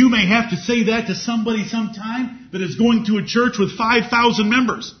 You may have to say that to somebody sometime that is going to a church with 5,000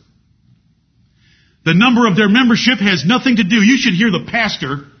 members. The number of their membership has nothing to do. You should hear the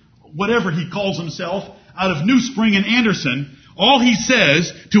pastor, whatever he calls himself, out of New Spring and Anderson. All he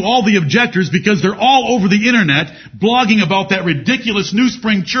says to all the objectors, because they're all over the internet blogging about that ridiculous New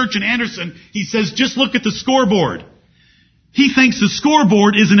Spring church in Anderson, he says, just look at the scoreboard. He thinks the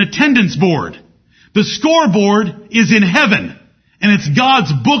scoreboard is an attendance board. The scoreboard is in heaven, and it's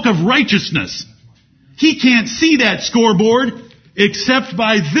God's book of righteousness. He can't see that scoreboard except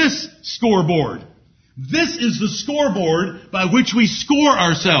by this scoreboard. This is the scoreboard by which we score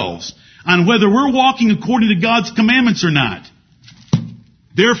ourselves on whether we're walking according to God's commandments or not.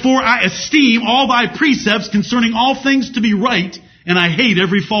 Therefore I esteem all thy precepts concerning all things to be right, and I hate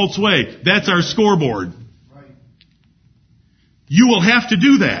every false way. That's our scoreboard. Right. You will have to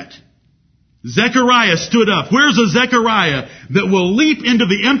do that. Zechariah stood up. Where's a Zechariah that will leap into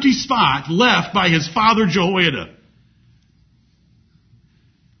the empty spot left by his father Jehoiada?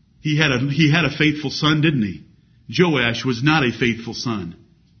 He had a faithful son, didn't he? Joash was not a faithful son.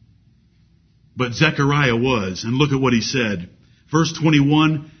 But Zechariah was. And look at what he said. Verse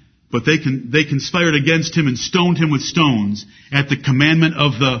 21, but they conspired against him and stoned him with stones at the commandment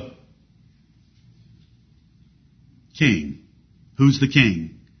of the king. Who's the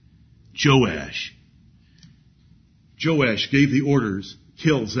king? Joash. Joash gave the orders,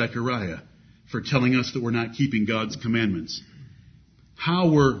 kill Zechariah, for telling us that we're not keeping God's commandments.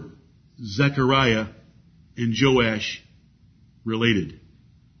 How were Zechariah and Joash related?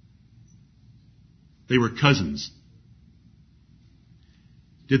 They were cousins.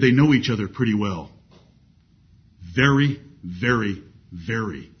 Did they know each other pretty well? Very, very,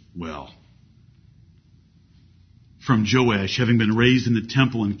 very well. From Joash having been raised in the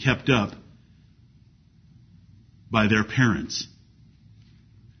temple and kept up by their parents.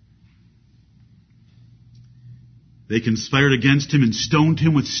 They conspired against him and stoned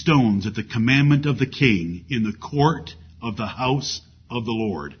him with stones at the commandment of the king in the court of the house of the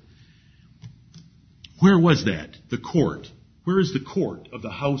Lord. Where was that? The court. Where is the court of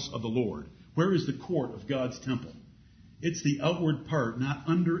the house of the Lord? Where is the court of God's temple? It's the outward part, not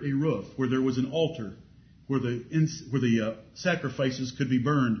under a roof, where there was an altar, where the sacrifices could be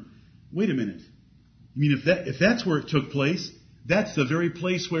burned. Wait a minute. I mean, if that's where it took place, that's the very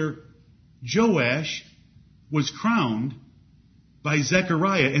place where Joash was crowned by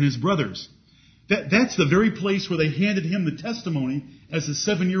Zechariah and his brothers. That's the very place where they handed him the testimony as a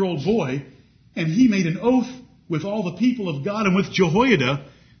 7-year-old boy, and he made an oath with all the people of God and with Jehoiada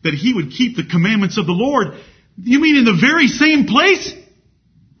that he would keep the commandments of the Lord. You mean in the very same place?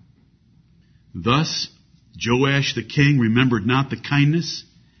 Thus, Joash the king remembered not the kindness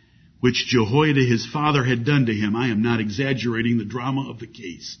which Jehoiada his father had done to him. I am not exaggerating the drama of the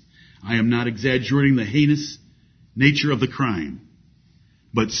case. I am not exaggerating the heinous nature of the crime,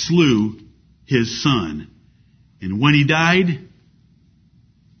 but slew his son. And when he died,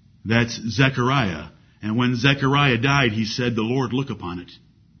 that's Zechariah. And when Zechariah died, he said, the Lord look upon it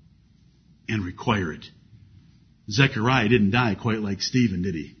and require it. Zechariah didn't die quite like Stephen,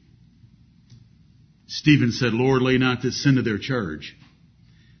 did he? Stephen said, Lord, lay not this sin to their charge.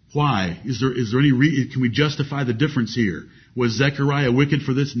 Why? Is there any can we justify the difference here? Was Zechariah wicked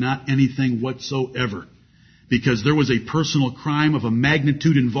for this? Not anything whatsoever. Because there was a personal crime of a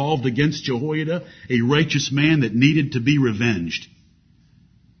magnitude involved against Jehoiada, a righteous man that needed to be revenged.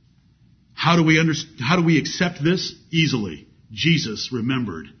 How do we accept this? Easily. Jesus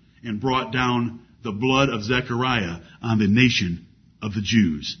remembered and brought down the blood of Zechariah on the nation of the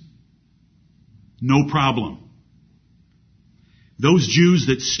Jews. No problem. Those Jews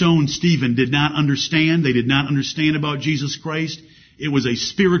that stoned Stephen did not understand. They did not understand about Jesus Christ. It was a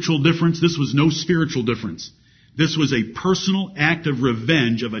spiritual difference. This was no spiritual difference. This was a personal act of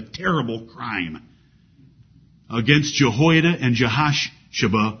revenge of a terrible crime against Jehoiada and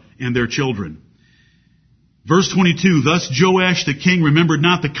Jehoshaphat and their children. Verse 22, thus Joash the king remembered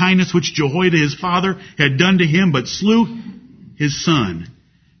not the kindness which Jehoiada his father had done to him, but slew his son.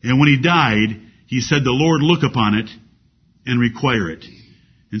 And when he died, he said, the Lord look upon it and require it.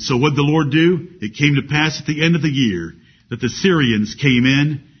 And so what did the Lord do? It came to pass at the end of the year that the Syrians came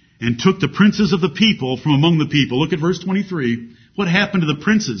in and took the princes of the people from among the people. Look at verse 23. What happened to the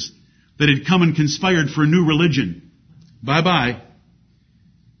princes that had come and conspired for a new religion? Bye-bye.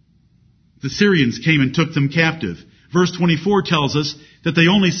 The Syrians came and took them captive. Verse 24 tells us that they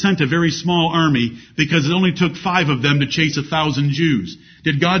only sent a very small army because it only took 5 of them to chase 1,000 Jews.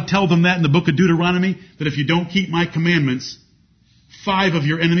 Did God tell them that in the book of Deuteronomy? That if you don't keep my commandments, 5 of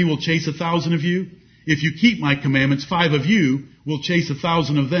your enemy will chase 1,000 of you? If you keep my commandments, 5 of you will chase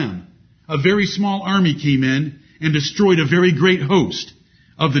 1,000 of them. A very small army came in and destroyed a very great host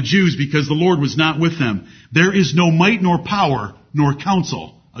of the Jews because the Lord was not with them. There is no might nor power nor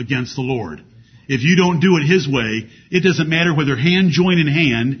counsel against the Lord. If you don't do it His way, it doesn't matter whether hand join in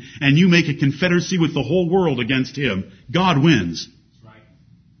hand and you make a confederacy with the whole world against Him. God wins. That's right.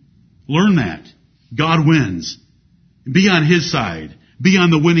 Learn that. God wins. Be on His side. Be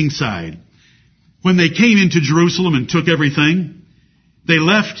on the winning side. When they came into Jerusalem and took everything, they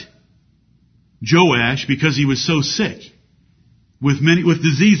left Joash because he was so sick with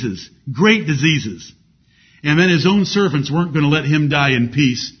diseases, great diseases. And then his own servants weren't going to let him die in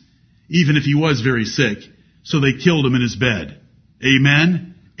peace, even if he was very sick. So they killed him in his bed.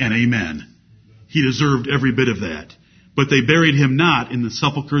 Amen and amen. He deserved every bit of that. But they buried him not in the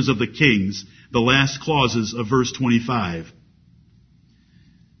sepulchres of the kings, the last clauses of verse 25.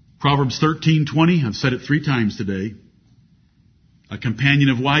 Proverbs 13:20, I've said it 3 times today. A companion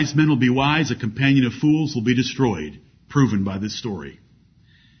of wise men will be wise, a companion of fools will be destroyed. Proven by this story.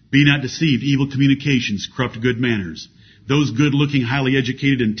 Be not deceived, evil communications corrupt good manners. Those good-looking, highly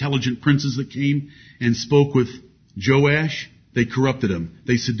educated, intelligent princes that came and spoke with Joash, they corrupted him.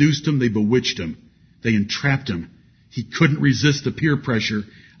 They seduced him. They bewitched him. They entrapped him. He couldn't resist the peer pressure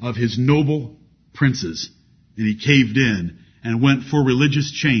of his noble princes. And he caved in and went for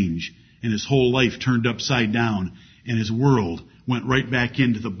religious change. And his whole life turned upside down. And his world went right back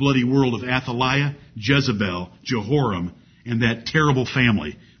into the bloody world of Athaliah, Jezebel, Jehoram, and that terrible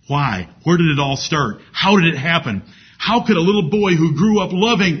family. Why? Where did it all start? How did it happen? How could a little boy who grew up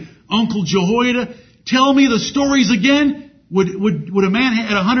loving Uncle Jehoiada tell me the stories again? Would a man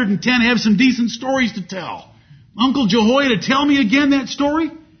at 110 have some decent stories to tell? Uncle Jehoiada, tell me again that story?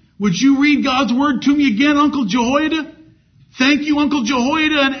 Would you read God's word to me again, Uncle Jehoiada? Thank you, Uncle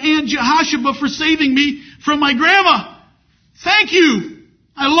Jehoiada and Aunt Jehoshaphat, for saving me from my grandma. Thank you.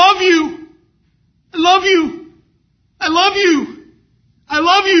 I love you. I love you. I love you. I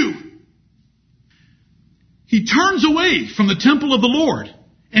love you. He turns away from the temple of the Lord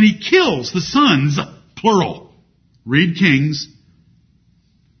and he kills the sons, plural. Read Kings,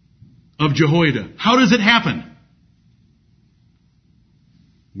 of Jehoiada. How does it happen?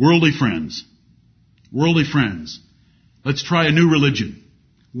 Worldly friends. Worldly friends. Let's try a new religion.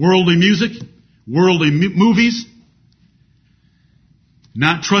 Worldly music. Worldly movies.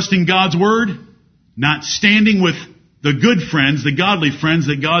 Not trusting God's word. Not standing with the good friends, the godly friends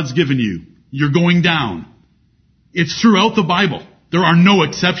that God's given you. You're going down. It's throughout the Bible. There are no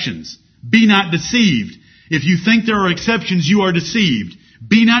exceptions. Be not deceived. If you think there are exceptions, you are deceived.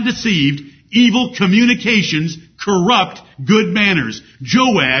 Be not deceived. Evil communications corrupt good manners.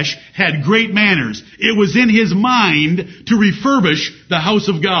 Joash had great manners. It was in his mind to refurbish the house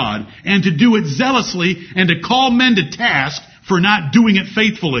of God and to do it zealously and to call men to task for not doing it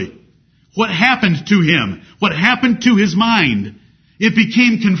faithfully. What happened to him? What happened to his mind? It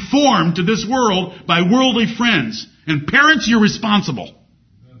became conformed to this world by worldly friends. And parents, you're responsible.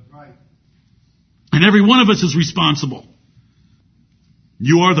 Right. And every one of us is responsible.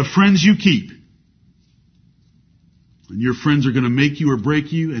 You are the friends you keep. And your friends are going to make you or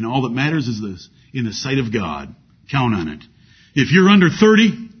break you, and all that matters is this, in the sight of God. Count on it. If you're under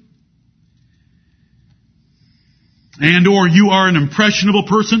 30, and or you are an impressionable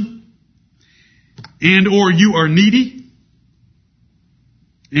person, and or you are needy,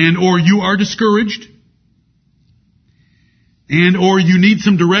 and or you are discouraged, and or you need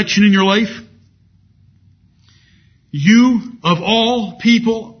some direction in your life, you, of all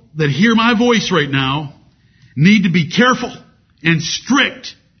people that hear my voice right now, need to be careful and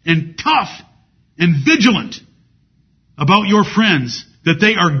strict and tough and vigilant about your friends, that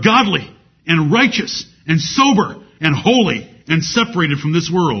they are godly and righteous and sober and holy and separated from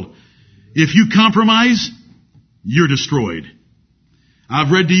this world. If you compromise, you're destroyed.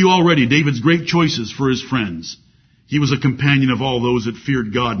 I've read to you already David's great choices for his friends. He was a companion of all those that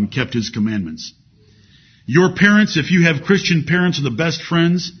feared God and kept his commandments. Your parents, if you have Christian parents, are the best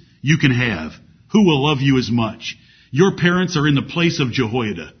friends you can have. Who will love you as much? Your parents are in the place of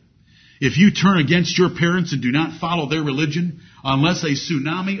Jehoiada. If you turn against your parents and do not follow their religion, unless a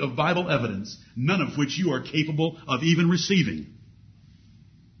tsunami of Bible evidence, none of which you are capable of even receiving,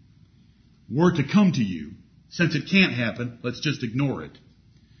 were to come to you, since it can't happen, let's just ignore it.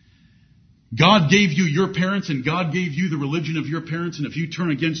 God gave you your parents, and God gave you the religion of your parents, and if you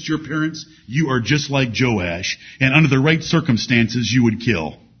turn against your parents, you are just like Joash, and under the right circumstances, you would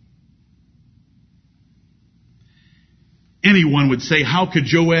kill. Anyone would say, how could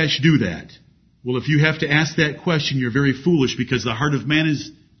Joash do that? Well, if you have to ask that question, you're very foolish, because the heart of man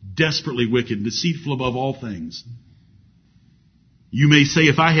is desperately wicked, deceitful above all things. You may say,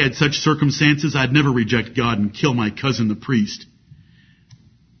 if I had such circumstances, I'd never reject God and kill my cousin the priest.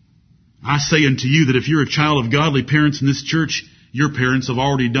 I say unto you that if you're a child of godly parents in this church, your parents have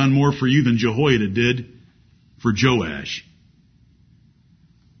already done more for you than Jehoiada did for Joash.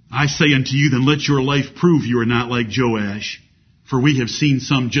 I say unto you, then let your life prove you are not like Joash, for we have seen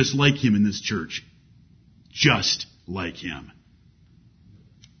some just like him in this church. Just like him.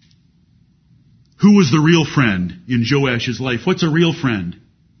 Who was the real friend in Joash's life? What's a real friend?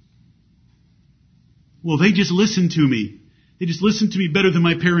 Well, they just listen to me. They just listen to me better than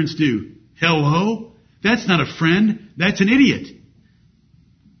my parents do. Hello? That's not a friend. That's an idiot.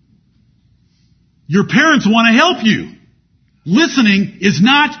 Your parents want to help you. Listening is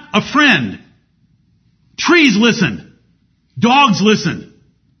not a friend. Trees listen. Dogs listen.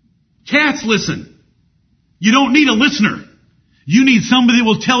 Cats listen. You don't need a listener. You need somebody that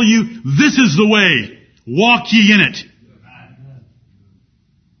will tell you, this is the way. Walk ye in it.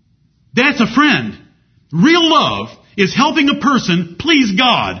 That's a friend. Real love is helping a person please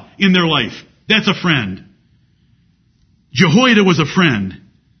God in their life. That's a friend. Jehoiada was a friend.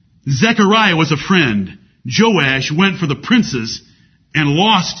 Zechariah was a friend. Joash went for the princes and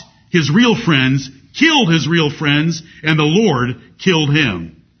lost his real friends, killed his real friends, and the Lord killed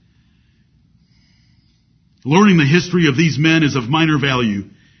him. Learning the history of these men is of minor value.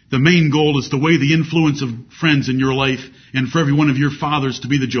 The main goal is to weigh the influence of friends in your life and for every one of your fathers to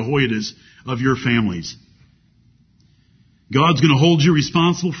be the Jehoiadas of your families. God's going to hold you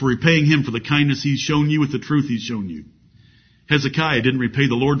responsible for repaying him for the kindness he's shown you with the truth he's shown you. Hezekiah didn't repay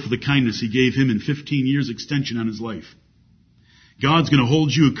the Lord for the kindness he gave him in 15 years extension on his life. God's going to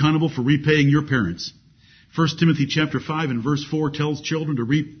hold you accountable for repaying your parents. 1 Timothy chapter 5 and verse 4 tells children to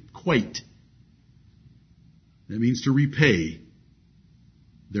requite. That means to repay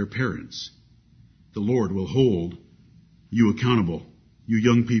their parents. The Lord will hold you accountable, you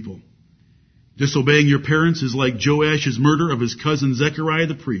young people. Disobeying your parents is like Joash's murder of his cousin Zechariah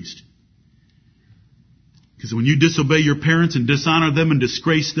the priest. Because when you disobey your parents and dishonor them and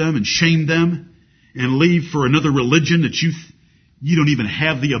disgrace them and shame them and leave for another religion that you don't even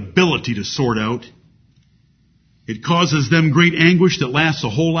have the ability to sort out, it causes them great anguish that lasts a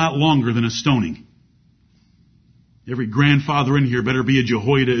whole lot longer than a stoning. Every grandfather in here better be a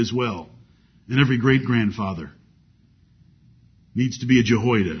Jehoiada as well. And every great-grandfather needs to be a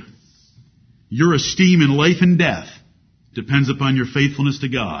Jehoiada. Your esteem in life and death depends upon your faithfulness to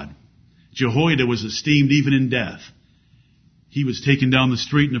God. Jehoiada was esteemed even in death. He was taken down the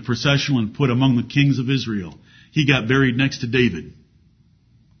street in a processional and put among the kings of Israel. He got buried next to David.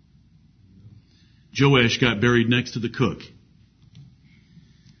 Joash got buried next to the cook.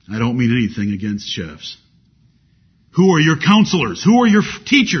 I don't mean anything against chefs. Who are your counselors? Who are your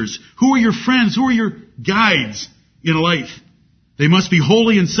teachers? Who are your friends? Who are your guides in life? They must be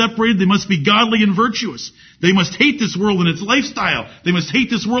holy and separated. They must be godly and virtuous. They must hate this world and its lifestyle. They must hate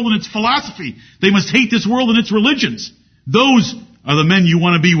this world and its philosophy. They must hate this world and its religions. Those are the men you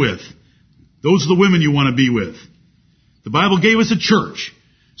want to be with. Those are the women you want to be with. The Bible gave us a church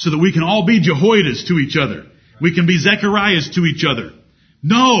so that we can all be Jehoiadas to each other. We can be Zechariahs to each other.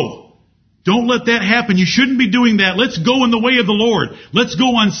 No! Don't let that happen. You shouldn't be doing that. Let's go in the way of the Lord. Let's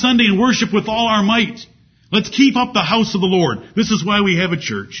go on Sunday and worship with all our might. Let's keep up the house of the Lord. This is why we have a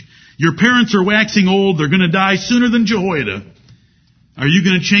church. Your parents are waxing old. They're going to die sooner than Jehoiada. Are you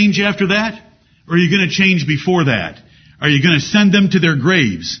going to change after that? Or are you going to change before that? Are you going to send them to their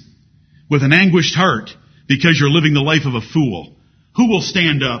graves with an anguished heart because you're living the life of a fool? Who will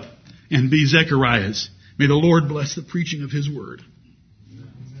stand up and be Zechariahs? May the Lord bless the preaching of His word.